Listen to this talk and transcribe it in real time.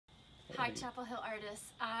Hi Chapel Hill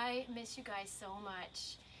artists, I miss you guys so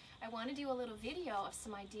much. I want to do a little video of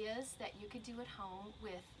some ideas that you could do at home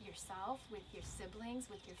with yourself, with your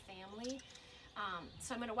siblings, with your family.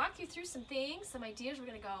 So I'm going to walk you through some things, some ideas. We're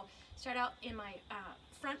going to go start out in my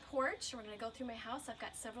front porch. We're going to go through my house. I've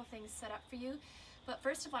got several things set up for you. But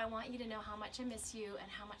first of all, I want you to know how much I miss you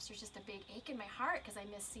and how much there's just a big ache in my heart because I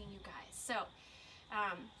miss seeing you guys. So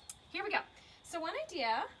here we go. So one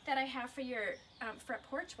idea that I have for your front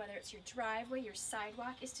porch, whether it's your driveway, your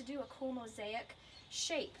sidewalk, is to do a cool mosaic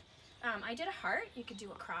shape. I did a heart. You could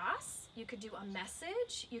do a cross. You could do a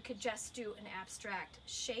message. You could just do an abstract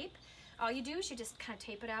shape. All you do is you just kind of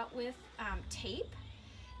tape it out with tape,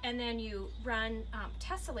 and then you run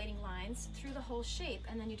tessellating lines through the whole shape,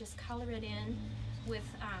 and then you just color it in with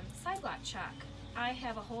sidewalk chalk. I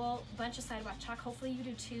have a whole bunch of sidewalk chalk. Hopefully you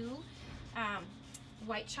do too.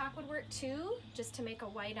 White chalk would work too, just to make a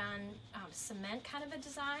white on cement kind of a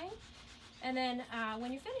design. And then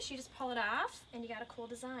when you finish, you just pull it off and you got a cool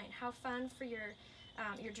design. How fun for your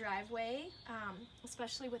driveway,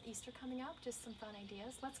 especially with Easter coming up, just some fun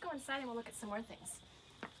ideas. Let's go inside and we'll look at some more things.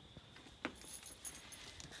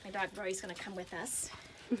 My dog Rory's gonna come with us.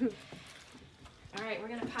 All right, we're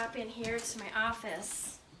gonna pop in here to my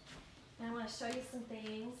office. And I wanna show you some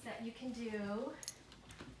things that you can do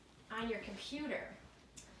on your computer.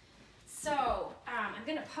 So I'm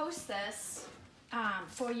gonna post this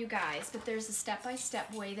for you guys, but there's a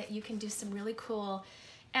step-by-step way that you can do some really cool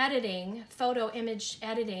editing, photo image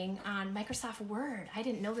editing on Microsoft Word. I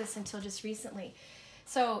didn't know this until just recently.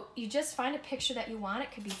 So you just find a picture that you want.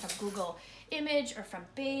 It could be from Google Image or from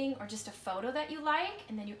Bing or just a photo that you like,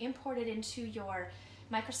 and then you import it into your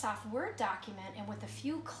Microsoft Word document, and with a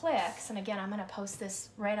few clicks, and again, I'm gonna post this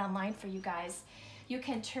right online for you guys, you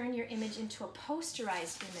can turn your image into a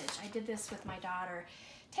posterized image. I did this with my daughter,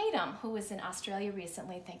 Tatum, who was in Australia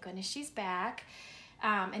recently. Thank goodness she's back.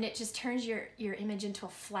 And it just turns your image into a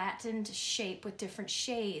flattened shape with different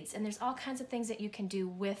shades. And there's all kinds of things that you can do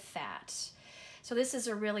with that. So this is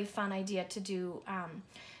a really fun idea to do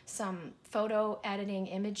some photo editing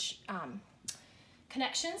image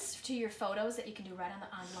connections to your photos that you can do right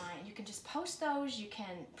online. You can just post those, you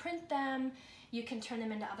can print them, you can turn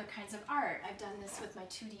them into other kinds of art. I've done this with my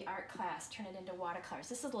 2D art class, turn it into watercolors.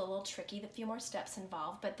 This is a little tricky, a few more steps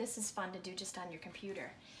involved, but this is fun to do just on your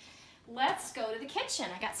computer. Let's go to the kitchen.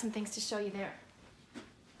 I got some things to show you there.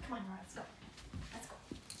 Come on, Nora, let's go. Let's go.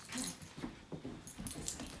 Come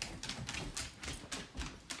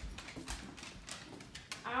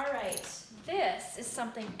on. All right, this is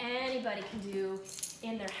something anybody can do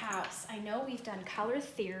in their house. I know we've done color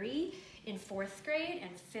theory in 4th grade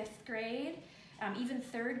and 5th grade, even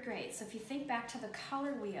 3rd grade. So if you think back to the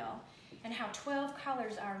color wheel and how 12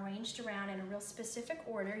 colors are arranged around in a real specific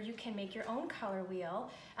order, you can make your own color wheel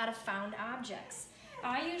out of found objects.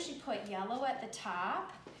 I usually put yellow at the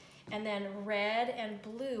top, and then red and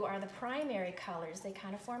blue are the primary colors. They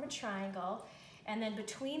kind of form a triangle. And then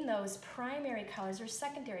between those primary colors are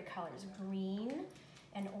secondary colors, green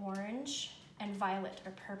and orange and violet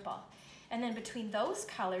or purple. And then between those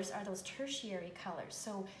colors are those tertiary colors.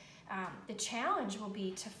 So the challenge will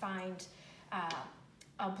be to find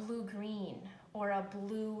a blue-green or a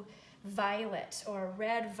blue-violet or a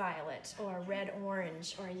red-violet or a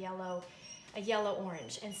red-orange or a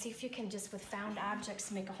yellow-orange, and see if you can just, with found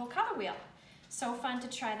objects, make a whole color wheel. So fun to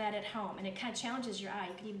try that at home, and it kind of challenges your eye.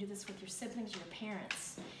 You can even do this with your siblings or your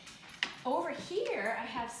parents. Over here, I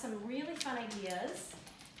have some really fun ideas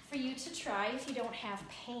for you to try if you don't have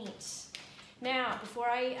paint. Now, before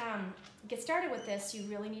I get started with this, you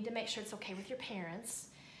really need to make sure it's okay with your parents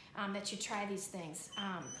that you try these things.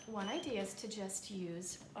 One idea is to just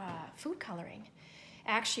use food coloring.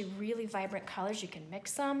 Actually, really vibrant colors. You can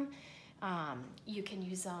mix them. You can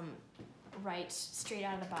use them right straight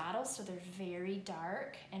out of the bottle, so they're very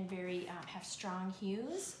dark and very have strong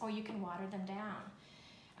hues, or you can water them down.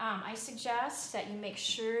 I suggest that you make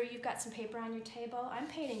sure you've got some paper on your table. I'm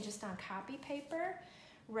painting just on copy paper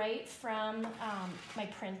right from my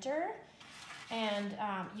printer, and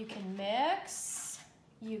you can mix,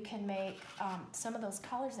 you can make some of those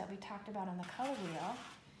colors that we talked about on the color wheel,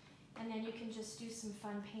 and then you can just do some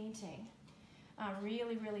fun painting.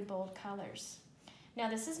 Really, really bold colors. Now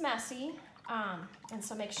this is messy, and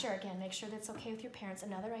so make sure that's okay with your parents.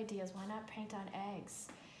 Another idea is, why not paint on eggs?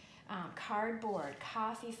 Cardboard,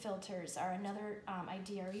 coffee filters are another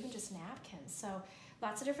idea, or even just napkins. So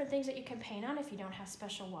lots of different things that you can paint on if you don't have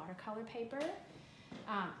special watercolor paper.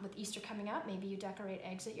 With Easter coming up, maybe you decorate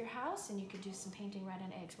eggs at your house and you could do some painting right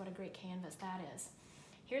on eggs. What a great canvas that is.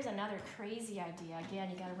 Here's another crazy idea. Again,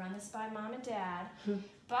 you gotta run this by mom and dad,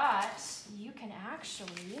 but you can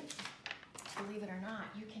actually believe it or not,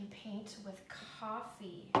 you can paint with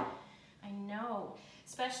coffee. I know,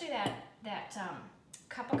 especially that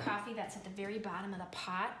cup of coffee that's at the very bottom of the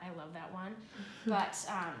pot. I love that one. But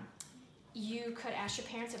you could ask your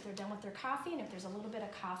parents if they're done with their coffee, and if there's a little bit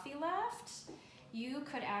of coffee left, you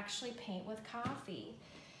could actually paint with coffee.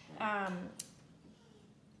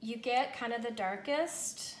 You get kind of the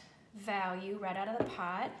darkest value right out of the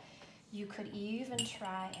pot. You could even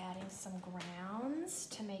try adding some grounds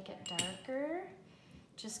to make it darker.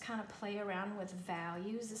 Just kind of play around with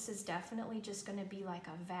values. This is definitely just going to be like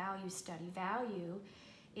a value study. Value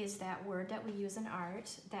is that word that we use in art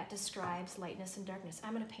that describes lightness and darkness.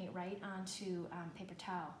 I'm going to paint right onto paper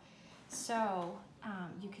towel. So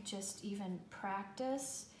you could just even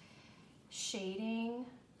practice shading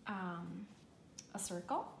a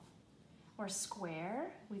circle or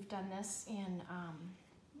square. We've done this in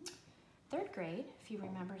 3rd grade. If you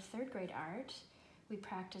remember 3rd grade art, we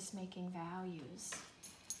practice making values.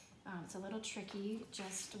 It's a little tricky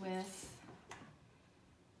just with,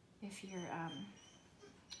 if you're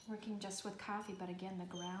working just with coffee, but again, the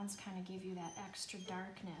grounds kind of give you that extra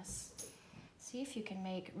darkness. See if you can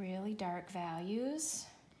make really dark values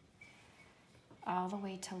all the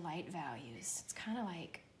way to light values. It's kind of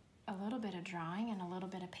like a little bit of drawing and a little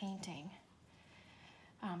bit of painting.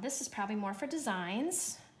 This is probably more for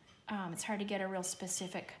designs. It's hard to get a real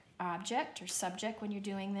specific object or subject when you're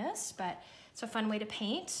doing this, but it's a fun way to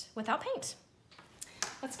paint without paint.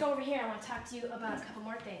 Let's go over here. I want to talk to you about a couple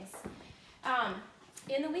more things.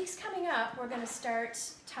 In the weeks coming up, we're going to start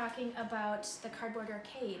talking about the cardboard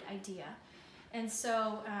arcade idea. And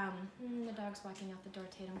so, the dog's walking out the door,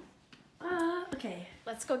 Tatum. Okay.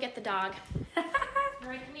 Let's go get the dog.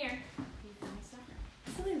 Rory, come here.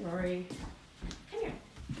 Silly Rory. Come here.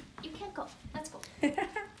 You can't go. Let's go.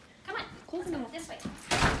 Come on. Let's go this way.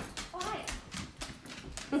 Oh, hi.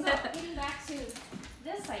 So, getting back to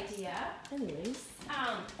this idea. Anyways.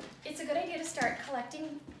 It's a good idea to start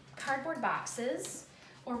collecting cardboard boxes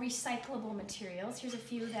or recyclable materials. Here's a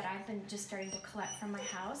few that I've been just starting to collect from my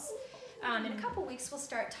house. In a couple weeks, we'll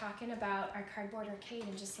start talking about our cardboard arcade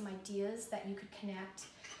and just some ideas that you could connect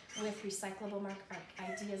with recyclable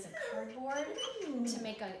ideas of cardboard to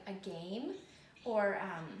make a game or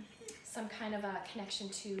some kind of a connection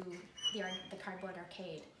to the cardboard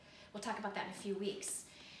arcade. We'll talk about that in a few weeks.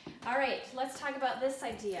 All right, let's talk about this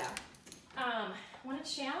idea. I want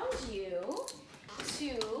to challenge you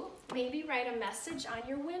to maybe write a message on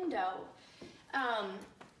your window.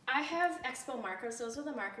 I have Expo markers. Those are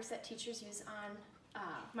the markers that teachers use on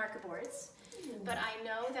marker boards. But I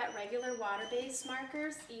know that regular water-based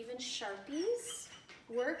markers, even Sharpies,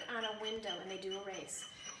 work on a window and they do erase.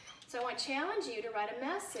 So I want to challenge you to write a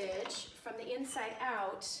message from the inside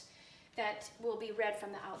out that will be read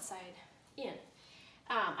from the outside in.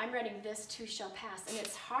 I'm writing "This too shall pass," and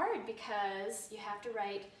it's hard because you have to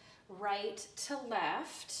write right to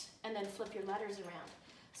left and then flip your letters around.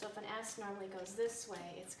 So if an S normally goes this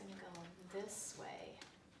way, it's going to go this way.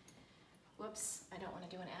 Whoops, I don't want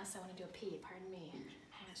to do an S, I want to do a P, pardon me.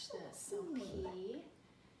 Watch this. So P,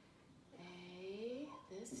 A,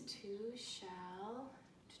 this too shall,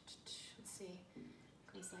 let's see,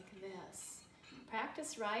 goes like this.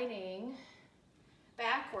 Practice writing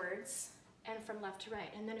backwards and from left to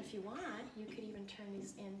right. And then if you want, you could even turn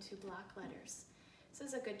these into block letters. This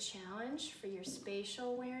is a good challenge for your spatial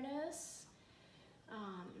awareness.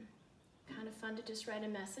 Kind of fun to just write a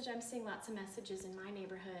message. I'm seeing lots of messages in my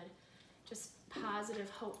neighborhood. Just positive,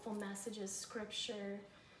 hopeful messages, scripture.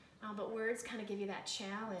 But words kind of give you that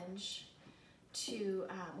challenge to,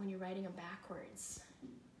 when you're writing them backwards,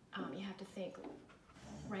 you have to think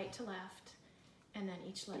right to left and then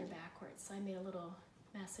each letter backwards. So I made a little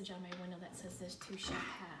message on my window that says, "This too shall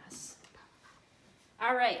pass."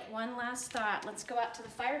 All right, one last thought. Let's go out to the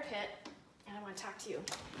fire pit and I want to talk to you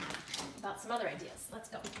about some other ideas. Let's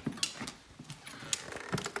go.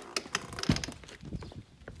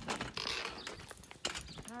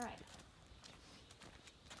 All right.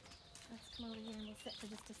 Let's come over here and we'll sit for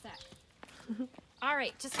just a sec. All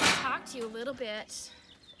right, just want to talk to you a little bit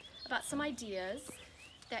about some ideas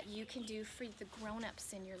that you can do for the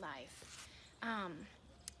grown-ups in your life.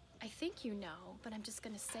 I think you know, but I'm just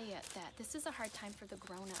going to say it, that this is a hard time for the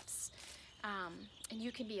grown-ups. And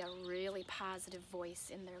you can be a really positive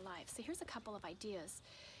voice in their life. So here's a couple of ideas.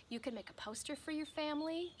 You can make a poster for your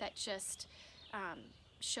family that just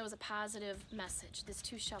shows a positive message. "This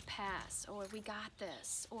too shall pass," or "We got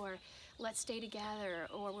this," or "Let's stay together,"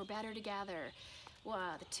 or "We're better together."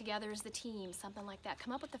 "Together is the team," something like that.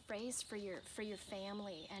 Come up with a phrase for your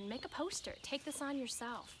family and make a poster. Take this on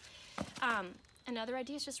yourself. Another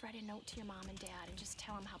idea is just write a note to your mom and dad and just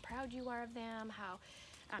tell them how proud you are of them, how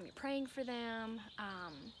you're praying for them,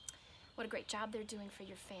 what a great job they're doing for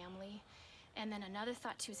your family. And then another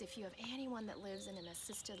thought too is if you have anyone that lives in an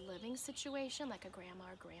assisted living situation, like a grandma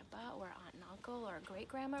or grandpa or aunt and uncle or a great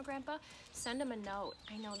grandma or grandpa, send them a note.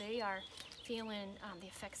 I know they are feeling the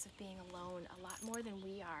effects of being alone a lot more than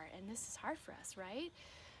we are, and this is hard for us, right?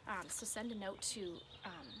 So send a note to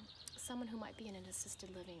someone who might be in an assisted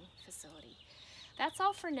living facility. That's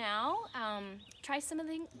all for now. Try some of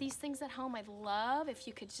these things at home. I'd love if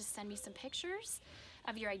you could just send me some pictures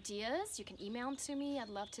of your ideas. You can email them to me. I'd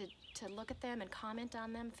love to look at them and comment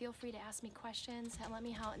on them. Feel free to ask me questions and let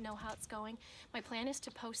me know how it's going. My plan is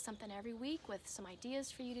to post something every week with some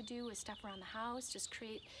ideas for you to do with stuff around the house. Just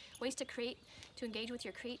ways to engage with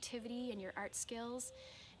your creativity and your art skills,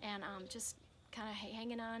 and just kind of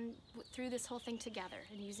hanging on through this whole thing together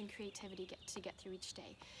and using creativity to get through each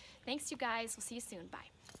day. Thanks, you guys. We'll see you soon.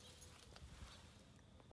 Bye.